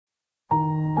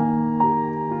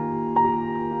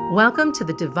Welcome to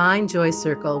the Divine Joy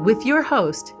Circle with your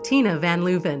host, Tina Van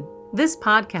Leuven. This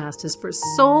podcast is for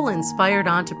soul-inspired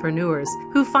entrepreneurs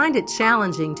who find it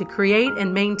challenging to create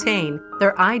and maintain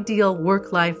their ideal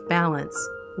work-life balance.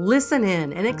 Listen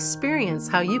in and experience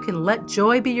how you can let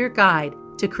joy be your guide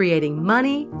to creating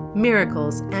money,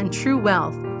 miracles, and true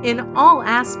wealth in all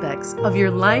aspects of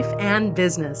your life and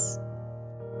business.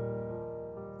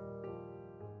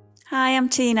 Hi, I'm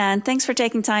Tina, and thanks for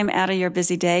taking time out of your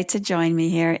busy day to join me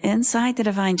here inside the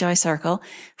Divine Joy Circle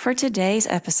for today's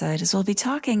episode, as we'll be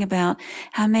talking about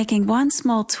how making one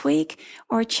small tweak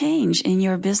or change in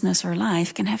your business or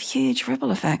life can have huge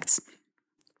ripple effects.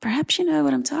 Perhaps you know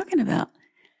what I'm talking about.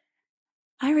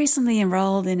 I recently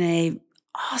enrolled in a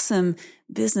awesome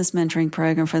business mentoring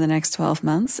program for the next 12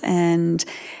 months, and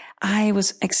I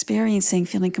was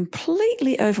feeling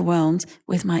completely overwhelmed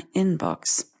with my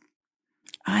inbox.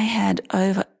 I had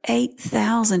over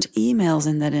 8,000 emails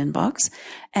in that inbox,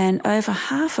 and over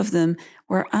half of them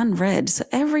were unread. So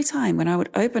every time when I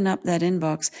would open up that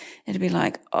inbox, it'd be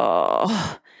like,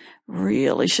 oh,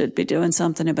 really should be doing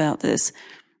something about this.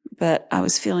 But I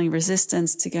was feeling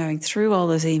resistance to going through all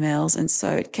those emails, and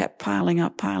so it kept piling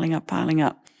up.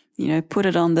 You know, put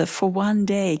it on the for one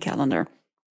day calendar.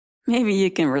 Maybe you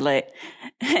can relate.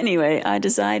 Anyway, I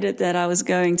decided that I was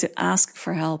going to ask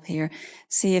for help here,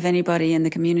 see if anybody in the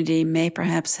community may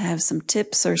perhaps have some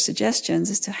tips or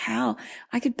suggestions as to how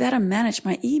I could better manage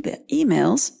my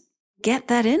emails, get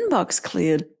that inbox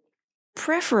cleared,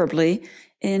 preferably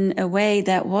in a way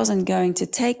that wasn't going to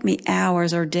take me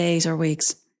hours or days or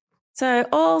weeks. So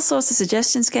all sorts of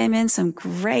suggestions came in, some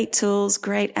great tools,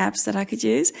 great apps that I could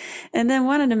use. And then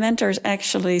one of the mentors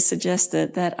actually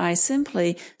suggested that I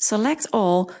simply select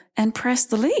all and press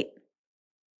delete,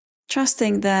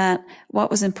 trusting that what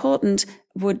was important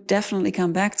would definitely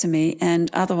come back to me.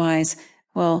 And otherwise,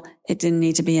 well, it didn't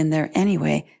need to be in there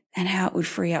anyway, and how it would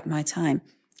free up my time.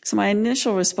 So my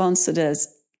initial response to this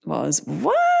was,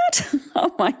 what?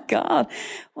 Oh my God.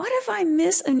 What if I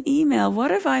miss an email?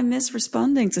 What if I miss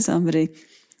responding to somebody?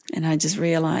 And I just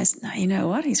realized, no, you know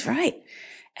what? He's right.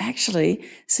 Actually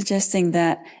suggesting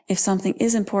that if something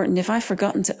is important, if I've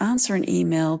forgotten to answer an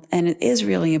email and it is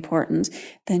really important,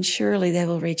 then surely they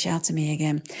will reach out to me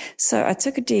again. So I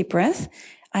took a deep breath.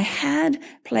 I had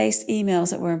placed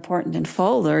emails that were important in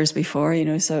folders before,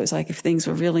 so it's like if things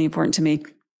were really important to me,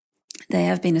 they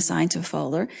have been assigned to a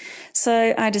folder.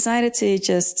 So I decided to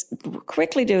just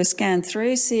quickly do a scan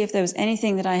through, see if there was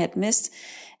anything that I had missed.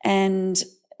 And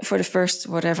for the first,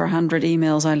 100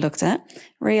 emails I looked at,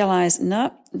 realized,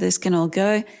 no, this can all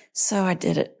go. So I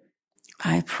did it.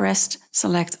 I pressed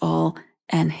select all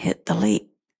and hit delete.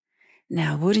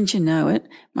 Now, wouldn't you know it,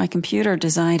 my computer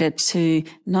decided to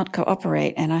not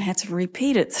cooperate, and I had to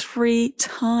repeat it 3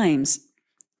 times.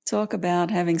 Talk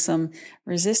about having some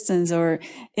resistance or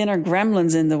inner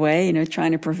gremlins in the way,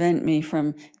 trying to prevent me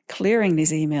from clearing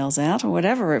these emails out or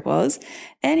whatever it was.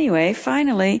 Anyway,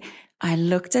 finally, I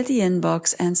looked at the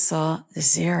inbox and saw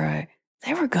 0.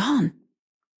 They were gone.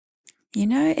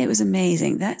 It was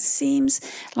amazing. That seems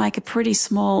like a pretty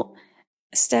small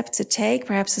step to take,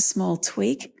 perhaps a small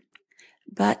tweak,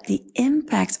 but the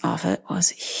impact of it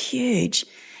was huge.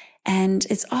 And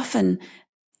it's often,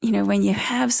 when you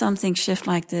have something shift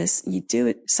like this, you do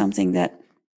it something that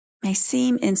may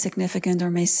seem insignificant or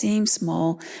may seem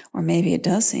small, or maybe it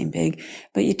does seem big,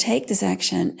 but you take this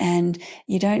action and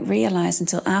you don't realize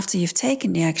until after you've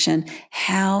taken the action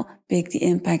how big the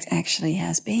impact actually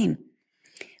has been.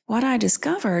 What I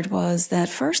discovered was that,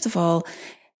 first of all,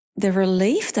 the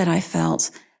relief that I felt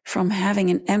from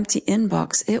having an empty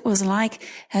inbox, it was like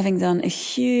having done a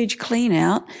huge clean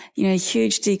out,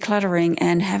 huge decluttering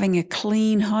and having a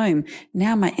clean home.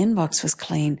 Now my inbox was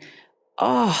clean.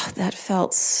 Oh, that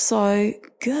felt so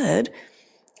good.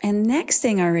 And next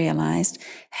thing I realized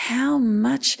how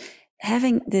much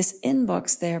having this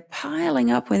inbox there piling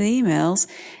up with emails,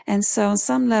 and so on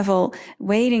some level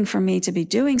waiting for me to be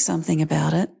doing something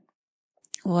about it,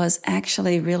 was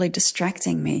actually really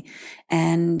distracting me.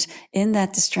 And in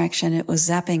that distraction, it was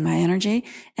zapping my energy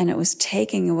and it was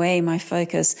taking away my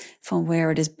focus from where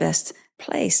it is best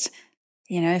placed,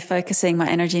 focusing my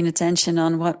energy and attention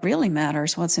on what really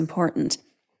matters, what's important.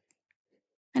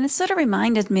 And it sort of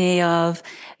reminded me of,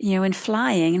 in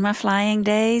my flying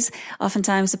days,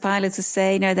 oftentimes the pilots would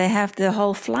say, they have the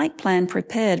whole flight plan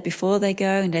prepared before they go,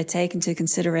 and they take into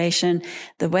consideration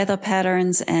the weather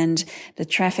patterns and the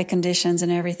traffic conditions and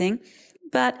everything.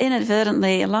 But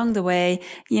inadvertently along the way,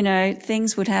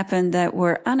 things would happen that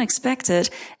were unexpected.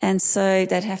 And so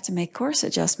they'd have to make course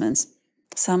adjustments.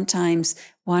 Sometimes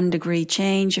 1 degree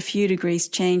change, a few degrees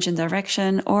change in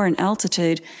direction or in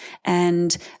altitude,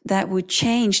 and that would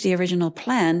change the original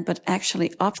plan, but actually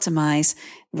optimize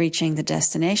reaching the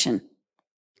destination.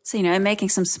 So, making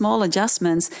some small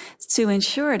adjustments to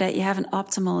ensure that you have an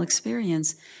optimal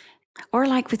experience. Or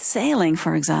like with sailing,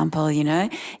 for example,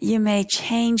 you may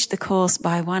change the course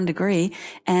by 1 degree,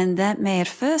 and that may at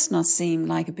first not seem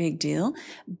like a big deal,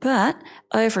 but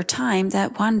over time,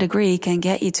 that 1 degree can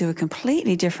get you to a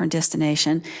completely different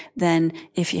destination than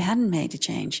if you hadn't made the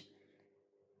change.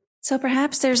 So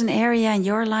perhaps there's an area in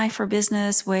your life or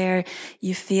business where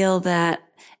you feel that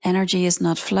energy is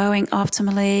not flowing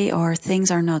optimally or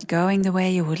things are not going the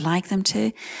way you would like them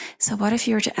to. So what if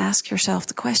you were to ask yourself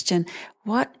the question,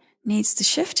 what needs to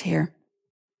shift here?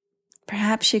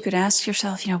 Perhaps you could ask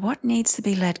yourself, what needs to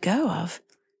be let go of?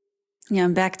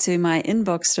 And back to my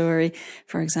inbox story,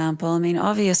 for example,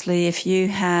 obviously, if you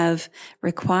have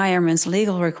requirements,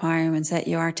 legal requirements that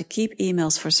you are to keep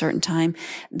emails for a certain time,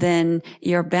 then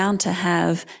you're bound to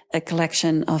have a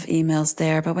collection of emails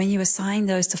there. But when you assign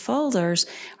those to folders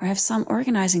or have some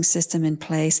organizing system in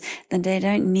place, then they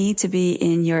don't need to be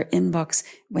in your inbox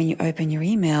when you open your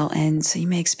email. And so you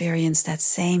may experience that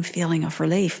same feeling of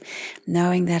relief,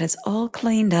 knowing that it's all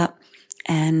cleaned up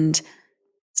and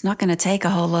it's not going to take a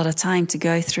whole lot of time to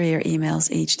go through your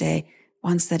emails each day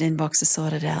once that inbox is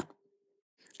sorted out.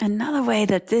 Another way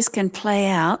that this can play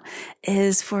out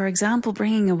is, for example,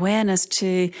 bringing awareness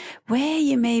to where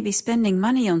you may be spending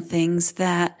money on things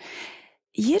that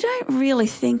you don't really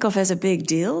think of as a big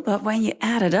deal, but when you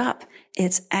add it up,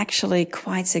 it's actually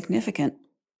quite significant.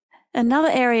 Another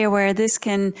area where this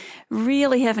can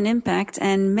really have an impact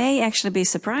and may actually be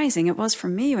surprising, it was for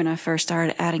me when I first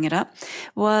started adding it up,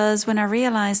 was when I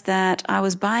realized that I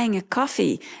was buying a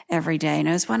coffee every day. And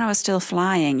it was when I was still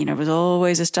flying. It was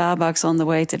always a Starbucks on the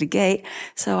way to the gate.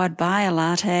 So I'd buy a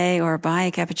latte or buy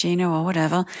a cappuccino or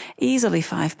whatever, easily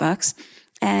 $5.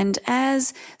 And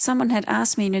as someone had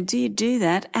asked me, do you do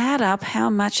that? Add up how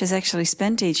much is actually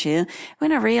spent each year.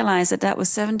 When I realized that was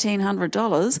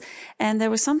 $1,700 and there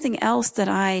was something else that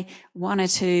I wanted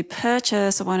to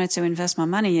purchase or wanted to invest my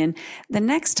money in, the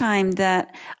next time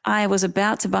that I was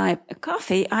about to buy a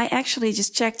coffee, I actually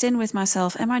just checked in with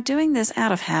myself. Am I doing this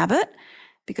out of habit?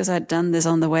 Because I'd done this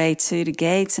on the way to the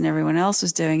gates and everyone else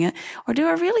was doing it? Or do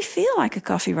I really feel like a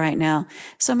coffee right now?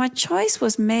 So my choice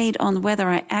was made on whether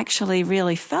I actually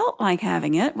really felt like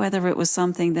having it, whether it was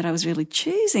something that I was really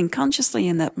choosing consciously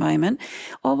in that moment,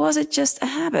 or was it just a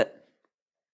habit?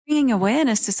 Bringing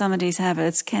awareness to some of these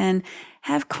habits can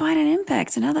have quite an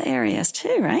impact in other areas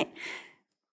too, right?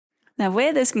 Now,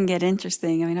 where this can get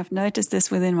interesting, I've noticed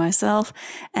this within myself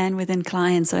and within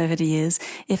clients over the years.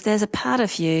 If there's a part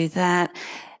of you that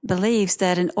believes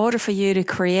that in order for you to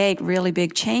create really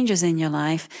big changes in your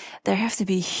life, there have to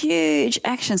be huge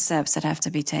action steps that have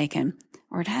to be taken,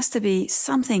 or it has to be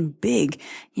something big,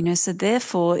 so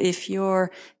therefore, if you're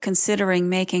considering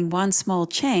making one small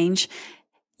change,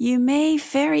 you may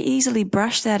very easily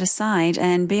brush that aside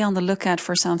and be on the lookout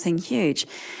for something huge,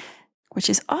 which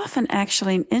is often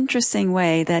actually an interesting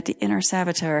way that the inner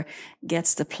saboteur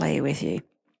gets to play with you.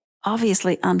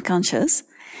 Obviously unconscious,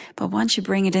 but once you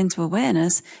bring it into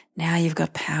awareness, now you've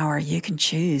got power. You can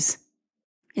choose.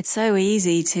 It's so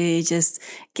easy to just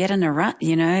get in a rut,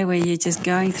 where you're just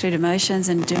going through the motions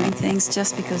and doing things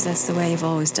just because that's the way you've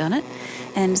always done it.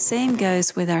 And the same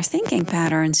goes with our thinking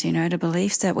patterns, the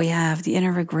beliefs that we have, the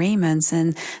inner agreements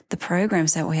and the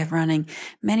programs that we have running.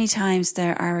 Many times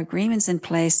there are agreements in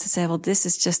place to say, well, this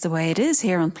is just the way it is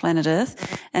here on planet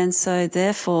Earth. And so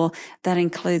therefore that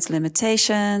includes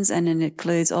limitations and it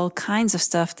includes all kinds of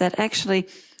stuff that actually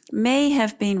may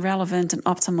have been relevant and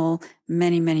optimal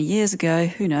many, many years ago.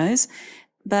 Who knows?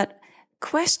 But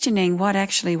questioning what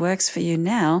actually works for you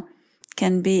now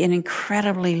can be an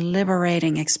incredibly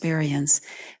liberating experience.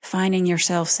 Finding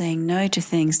yourself saying no to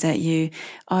things that you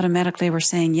automatically were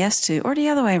saying yes to, or the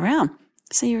other way around.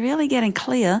 So you're really getting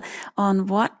clear on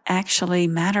what actually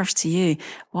matters to you,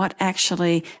 what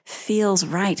actually feels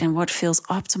right and what feels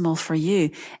optimal for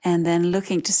you. And then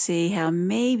looking to see how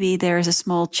maybe there is a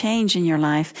small change in your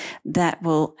life that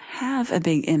will have a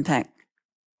big impact.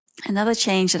 Another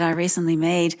change that I recently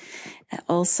made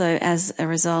also as a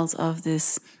result of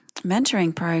this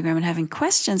mentoring program and having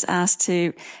questions asked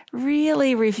to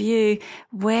really review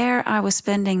where I was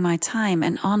spending my time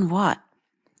and on what.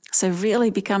 So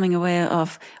really becoming aware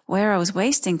of where I was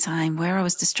wasting time, where I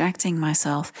was distracting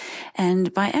myself.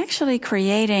 And by actually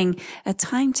creating a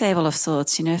timetable of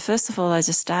sorts, first of all, I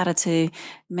just started to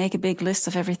make a big list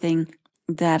of everything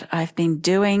that I've been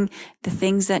doing the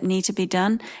things that need to be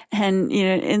done. And,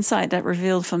 insight that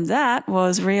revealed from that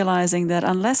was realizing that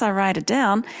unless I write it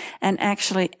down and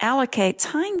actually allocate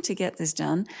time to get this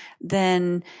done,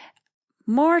 then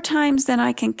more times than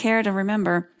I can care to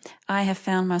remember, I have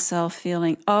found myself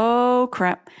feeling, oh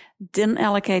crap, didn't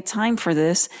allocate time for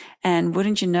this. And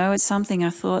wouldn't you know, it's something I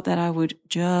thought that I would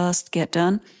just get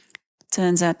done.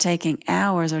 Turns out taking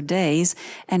hours or days,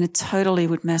 and it totally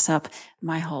would mess up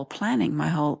my whole planning, my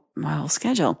whole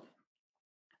schedule.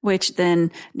 Which then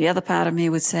the other part of me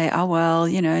would say, oh, well,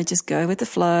 just go with the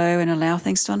flow and allow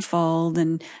things to unfold.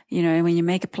 And, when you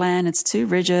make a plan, it's too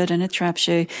rigid and it traps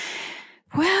you.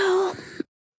 Well,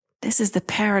 this is the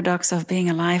paradox of being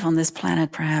alive on this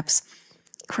planet, perhaps.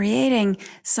 Creating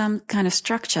some kind of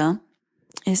structure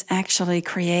is actually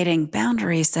creating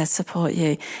boundaries that support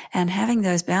you, and having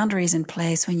those boundaries in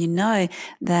place when you know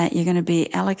that you're going to be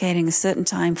allocating a certain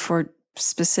time for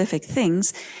specific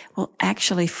things will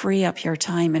actually free up your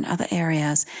time in other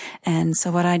areas. And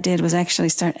so what I did was actually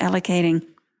start allocating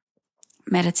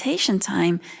meditation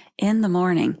time in the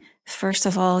morning. First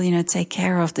of all, take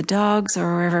care of the dogs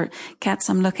or wherever cats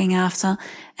I'm looking after,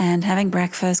 and having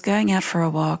breakfast, going out for a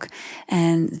walk,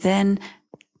 and then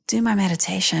do my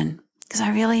meditation, because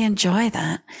I really enjoy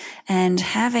that. And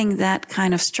having that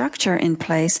kind of structure in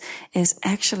place is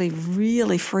actually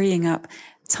really freeing up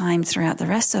time throughout the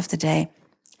rest of the day.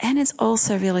 And it's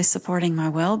also really supporting my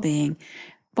well-being.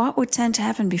 What would tend to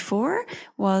happen before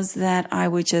was that I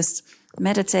would just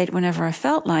meditate whenever I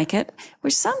felt like it,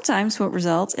 which sometimes would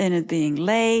result in it being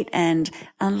late. And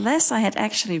unless I had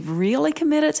actually really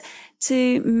committed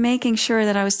to making sure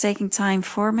that I was taking time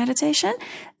for meditation,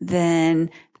 then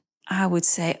I would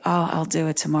say, oh, I'll do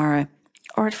it tomorrow,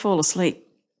 or I'd fall asleep.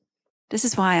 This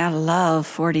is why I love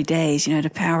 40 days, the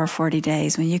power of 40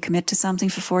 days. When you commit to something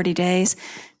for 40 days,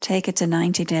 take it to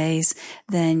 90 days,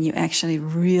 then you actually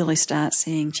really start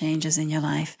seeing changes in your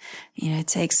life. It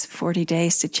takes 40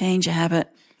 days to change a habit,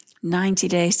 90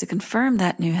 days to confirm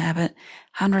that new habit,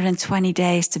 120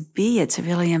 days to be it, to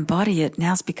really embody it.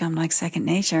 Now it's become like second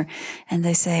nature. And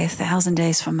they say 1,000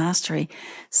 days for mastery.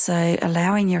 So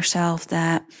allowing yourself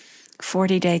that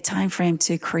 40-day time frame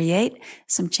to create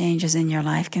some changes in your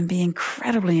life can be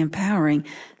incredibly empowering.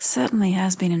 Certainly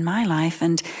has been in my life.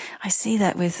 And I see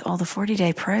that with all the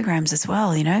 40-day programs as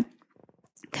well,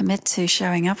 Commit to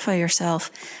showing up for yourself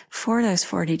for those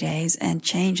 40 days, and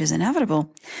change is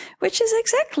inevitable, which is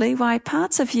exactly why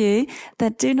parts of you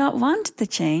that do not want the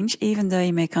change, even though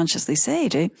you may consciously say you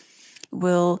do,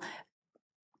 will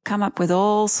come up with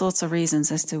all sorts of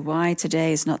reasons as to why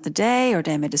today is not the day, or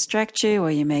they may distract you,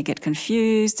 or you may get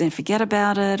confused and forget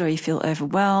about it, or you feel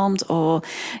overwhelmed, or,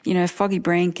 foggy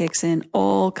brain kicks in,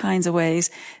 all kinds of ways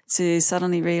to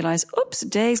suddenly realize, oops,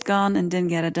 day's gone and didn't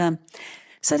get it done.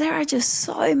 So there are just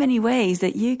so many ways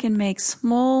that you can make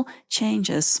small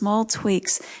changes, small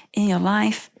tweaks in your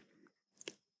life,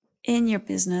 in your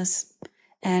business,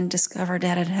 and discover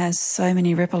that it has so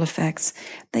many ripple effects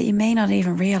that you may not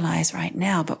even realize right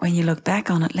now. But when you look back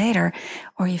on it later,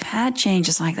 or you've had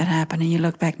changes like that happen and you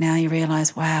look back now, you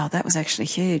realize, wow, that was actually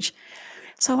huge.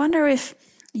 So I wonder if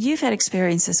you've had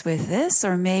experiences with this,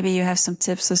 or maybe you have some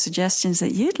tips or suggestions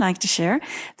that you'd like to share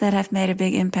that have made a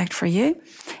big impact for you.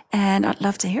 And I'd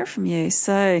love to hear from you.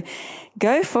 So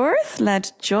go forth.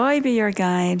 Let joy be your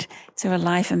guide to a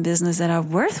life and business that are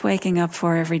worth waking up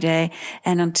for every day.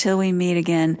 And until we meet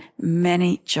again,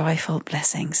 many joyful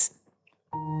blessings.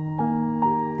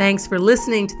 Thanks for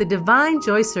listening to the Divine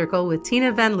Joy Circle with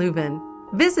Tina Van Leuven.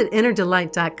 Visit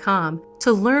innerdelight.com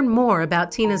to learn more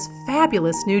about Tina's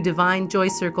fabulous new Divine Joy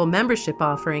Circle membership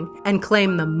offering and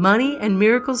claim the Money and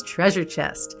Miracles treasure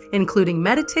chest, including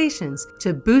meditations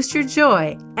to boost your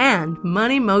joy and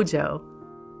money mojo.